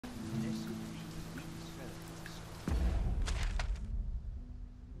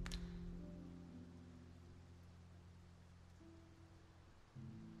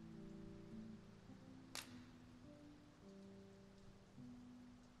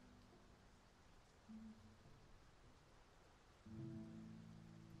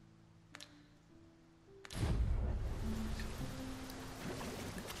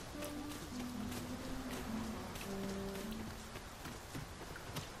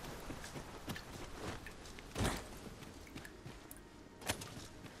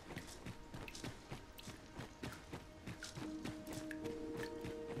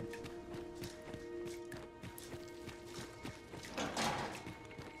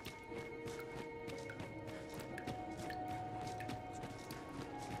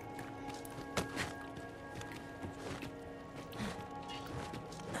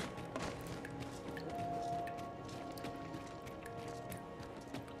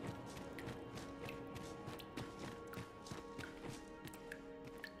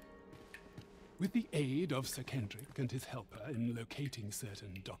With the aid of Sir Kendrick and his helper in locating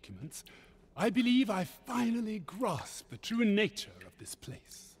certain documents, I believe I finally grasped the true nature of this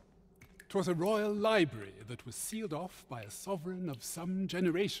place. 'Twas a royal library that was sealed off by a sovereign of some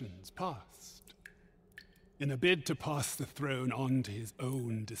generations past. In a bid to pass the throne on to his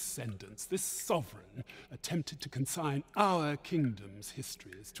own descendants, this sovereign attempted to consign our kingdom's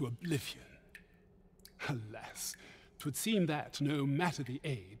histories to oblivion. Alas, 'twould seem that, no matter the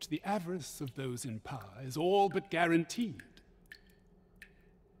age, the avarice of those in power is all but guaranteed.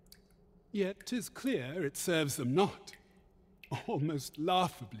 Yet 'tis clear it serves them not, almost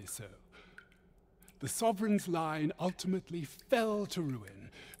laughably so. The sovereign's line ultimately fell to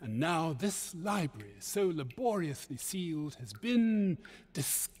ruin, and now this library, so laboriously sealed, has been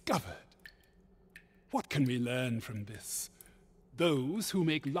discovered. What can we learn from this? Those who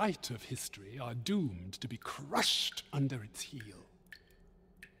make light of history are doomed to be crushed under its heel.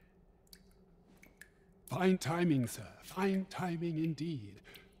 Fine timing, sir. Fine timing indeed.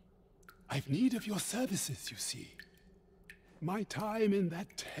 I've need of your services, you see. My time in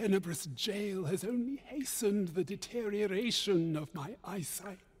that tenebrous jail has only hastened the deterioration of my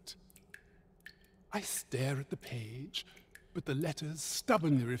eyesight. I stare at the page, but the letters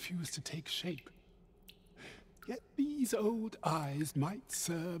stubbornly refuse to take shape. Yet these old eyes might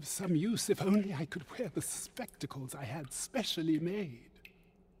serve some use if only I could wear the spectacles I had specially made.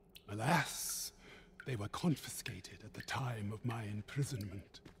 Alas, they were confiscated at the time of my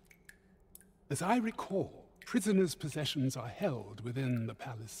imprisonment. As I recall, prisoners' possessions are held within the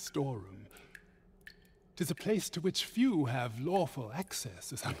palace storeroom. 'Tis a place to which few have lawful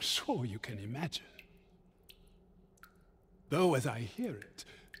access, as I'm sure you can imagine. Though, as I hear it,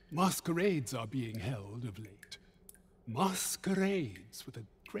 masquerades are being held of late. Masquerades with a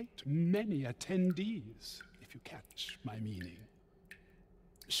great many attendees, if you catch my meaning.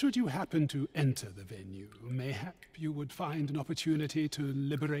 Should you happen to enter the venue, mayhap you would find an opportunity to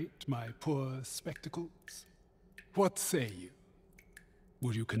liberate my poor spectacles. What say you?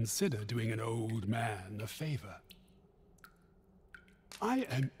 Would you consider doing an old man a favor? I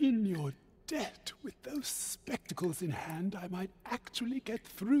am in your debt. With those spectacles in hand, I might actually get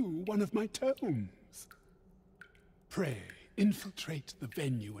through one of my tomes. Pray, infiltrate the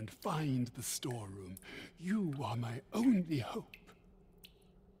venue and find the storeroom. You are my only hope.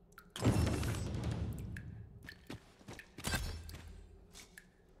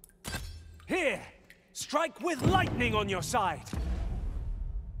 Here! Strike with lightning on your side!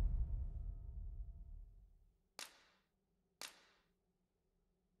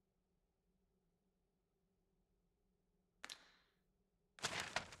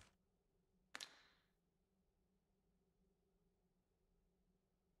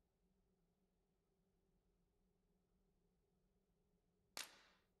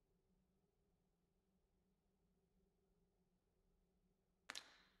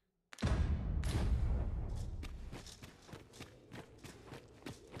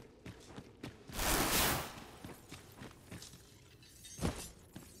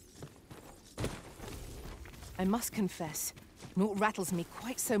 I must confess, naught rattles me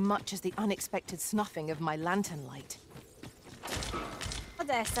quite so much as the unexpected snuffing of my lantern light. I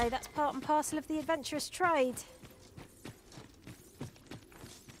dare say that's part and parcel of the adventurous trade.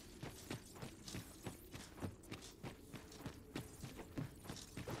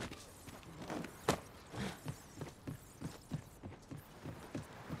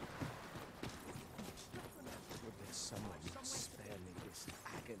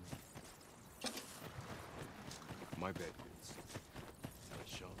 My bed is as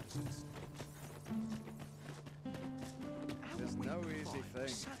sharp as this. There's no easy thing.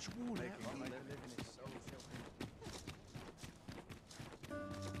 Such worn out.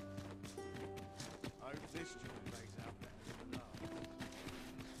 I hope this joint breaks out better than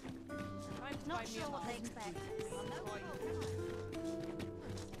last. Not sure what they expect.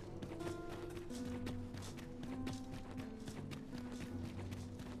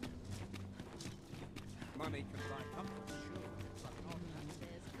 Money can buy comfort, sure, but not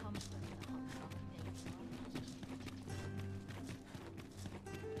There's comfort in the hot days.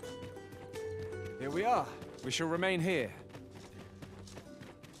 Here we are. We shall remain here.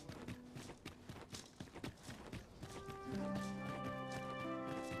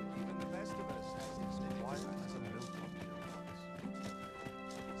 even the best of us has its limits. Why has a milk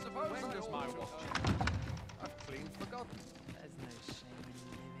Suppose When I does my also- watch? I've clean forgotten. There's no shame in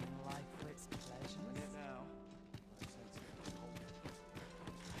living life for its pleasures. Now.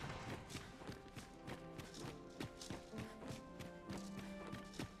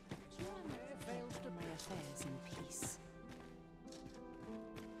 My affairs in peace.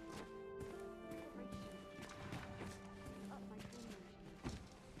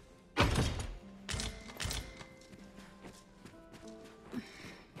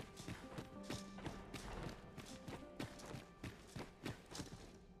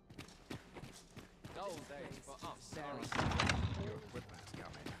 but I'm sorry. Your equipment's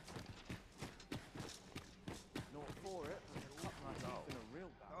coming. Not for it, and the cut my teeth in a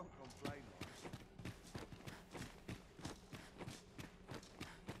real battle. Don't complain, Lawrence.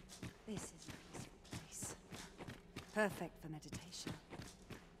 This is a peaceful place. Perfect for meditation.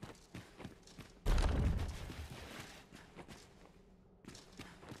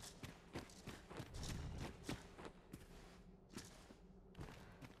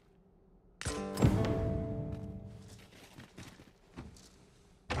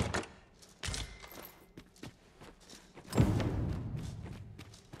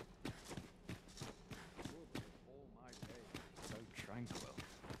 All my days so tranquil.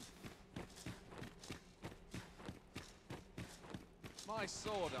 My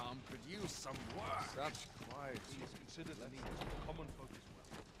sword arm could use some work. Such quiet. He is considered a need for common folk as well.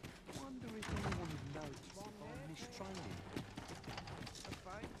 Wonder if anyone knows if I'm mistraining. A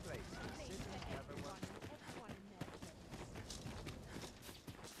fine place to sit and gather one.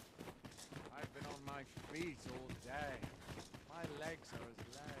 I've been on my feet all day. My legs are as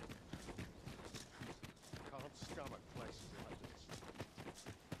lead. Can't stomach places like this.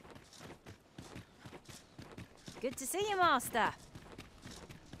 Good to see you, Master.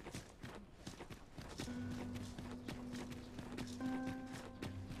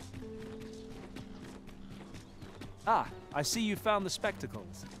 Ah, I see you found the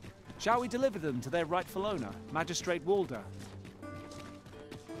spectacles. Shall we deliver them to their rightful owner, Magistrate Walder?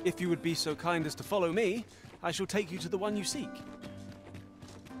 If you would be so kind as to follow me, I shall take you to the one you seek.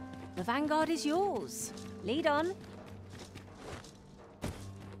 The vanguard is yours. Lead on.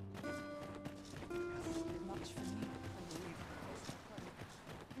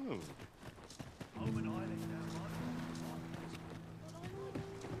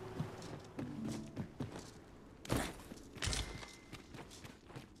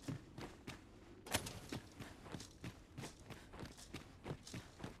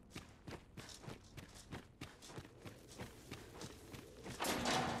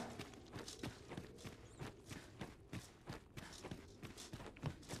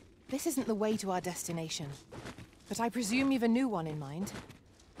 This isn't the way to our destination. But I presume you've a new one in mind.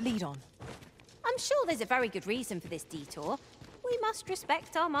 Lead on. I'm sure there's a very good reason for this detour. We must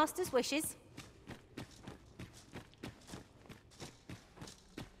respect our master's wishes.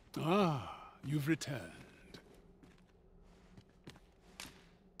 Ah, you've returned.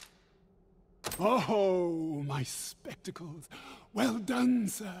 Oh, my spectacles. Well done,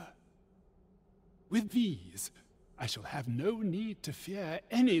 sir. With these, I shall have no need to fear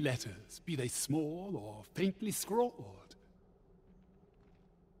any letters, be they small or faintly scrawled.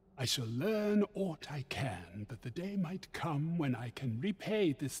 I shall learn aught I can, that the day might come when I can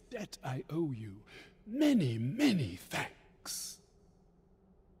repay this debt I owe you. Many, many thanks.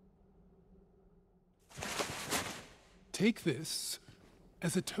 Take this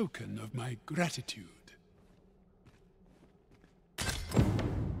as a token of my gratitude.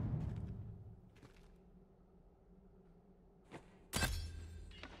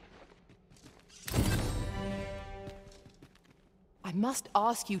 I must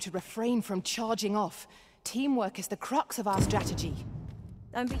ask you to refrain from charging off. Teamwork is the crux of our strategy.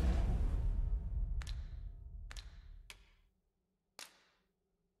 Don't be...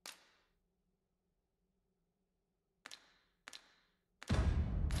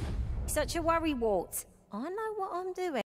 Such a worry, Wart. I know what I'm doing.